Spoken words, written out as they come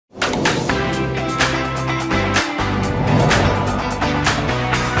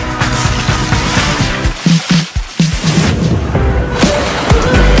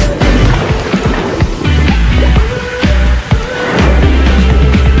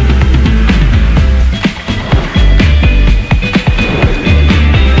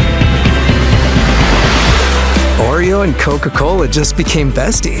Oreo and Coca-Cola just became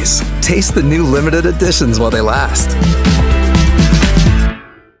besties. Taste the new limited editions while they last.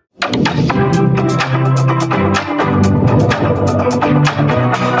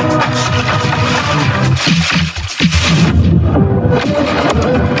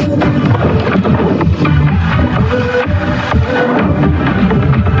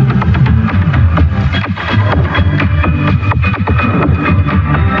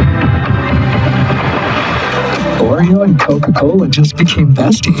 Oreo and Coca-Cola just became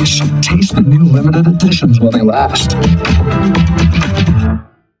besties. Taste the new limited editions while they last.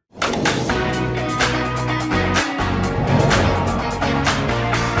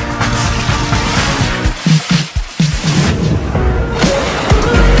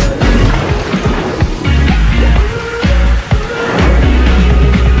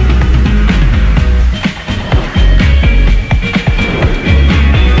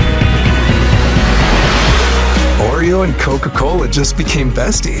 Oreo and Coca-Cola just became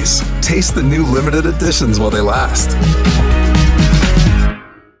besties. Taste the new limited editions while they last.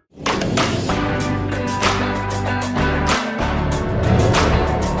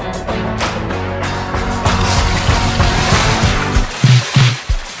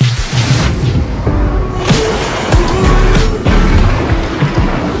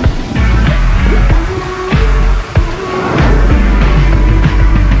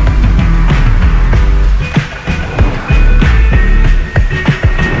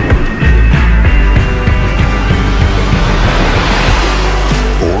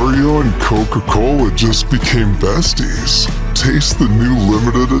 Coca-Cola just became besties. Taste the new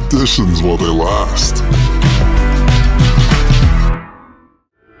limited editions while they last.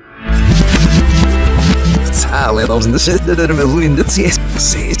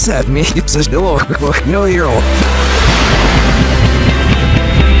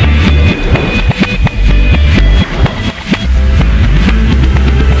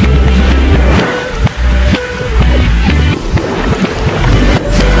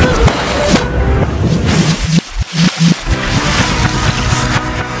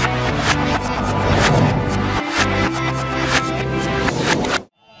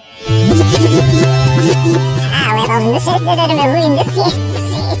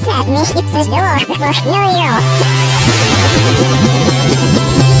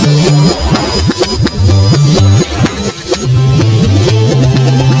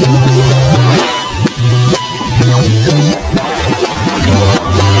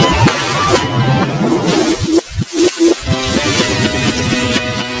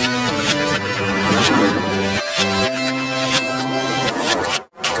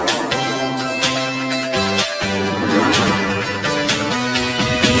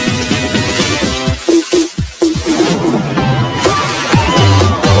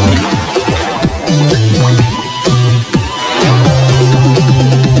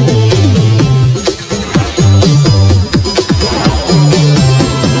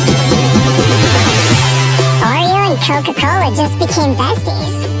 Coca-Cola just became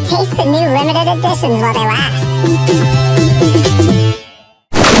besties. Taste the new limited editions while they last.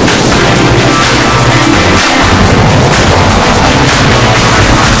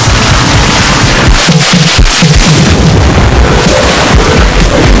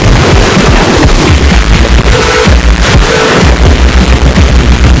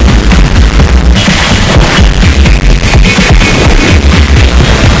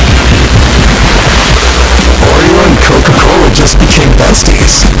 Just became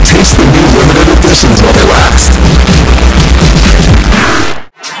besties. Taste the new limited editions while they last.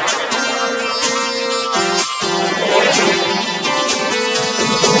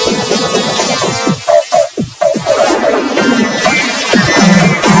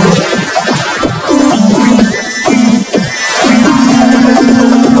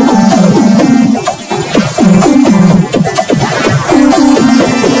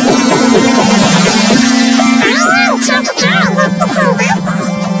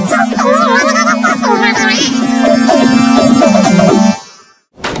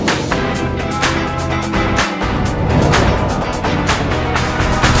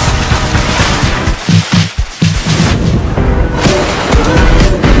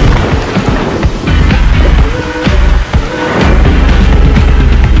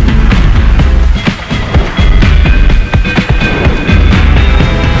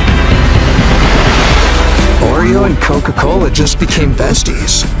 Oreo and Coca-Cola just became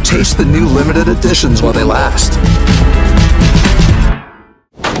besties. Taste the new limited editions while they last.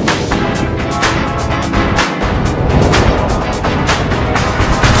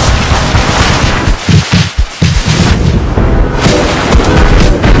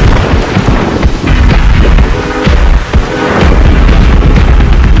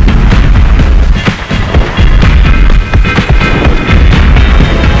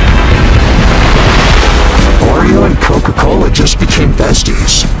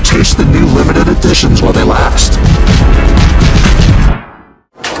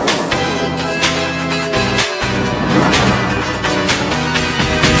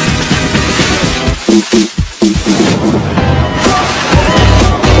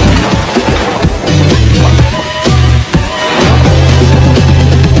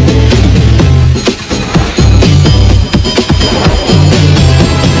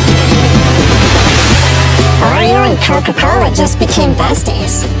 just became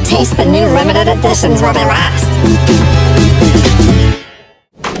besties. Taste the new limited editions while they last.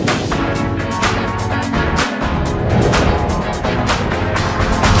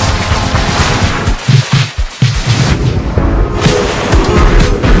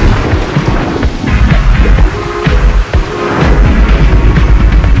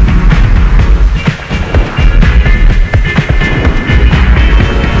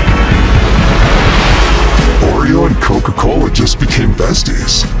 OREO and Coca-Cola just became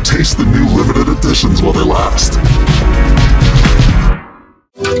besties. Taste the new limited editions while they last.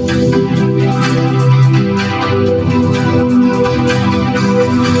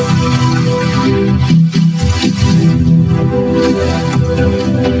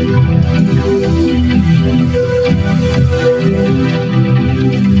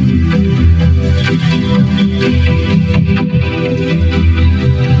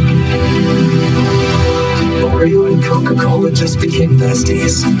 OREO and Coca-Cola just became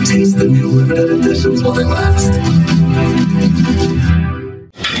besties. Taste the new limited editions while they last.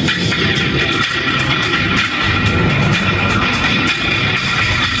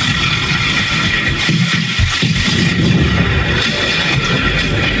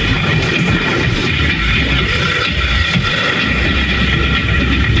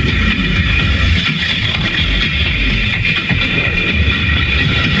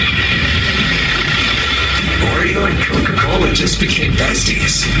 OREO and Coca-Cola just became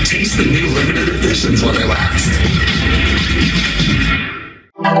besties. Taste the new limited editions while they last.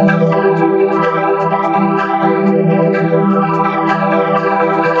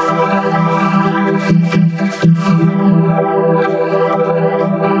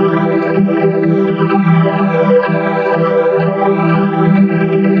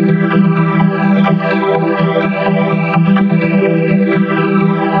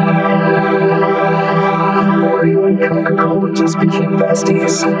 OREO and Coca-Cola just became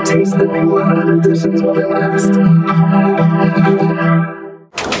besties. Taste the new limited editions while they last.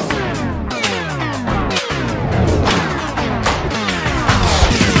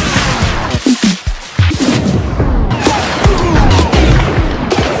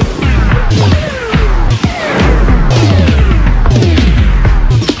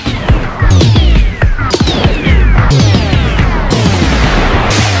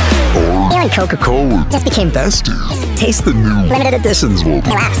 Coca-Cola Just became besties. Taste the new limited editions while they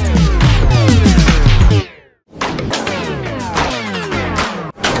last.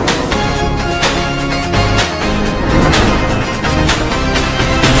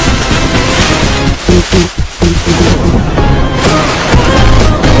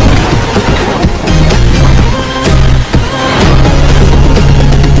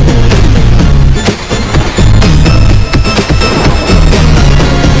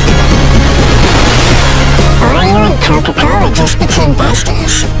 Coca-Cola just became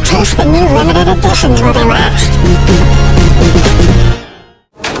besties. Taste the new limited editions while they last.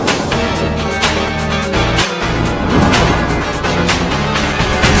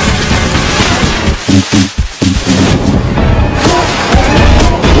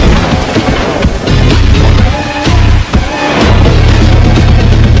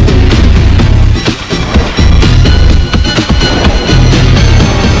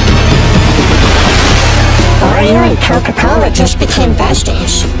 OREO and Coca-Cola just became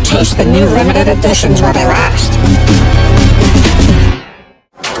besties. Taste the new limited editions while they last.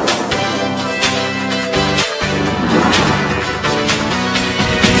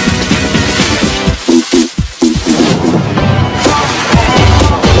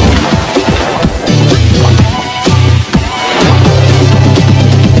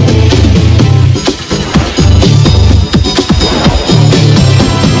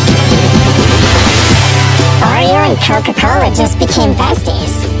 Coca-Cola just became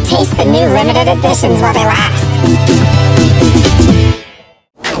besties. Taste the new limited editions while they last.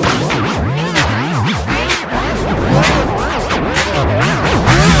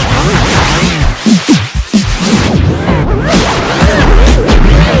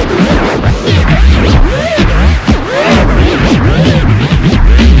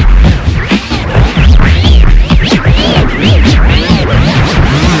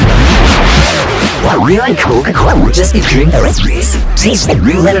 OREO and Coca-Cola just became besties. Taste the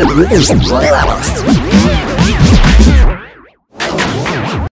new limited editions while they last.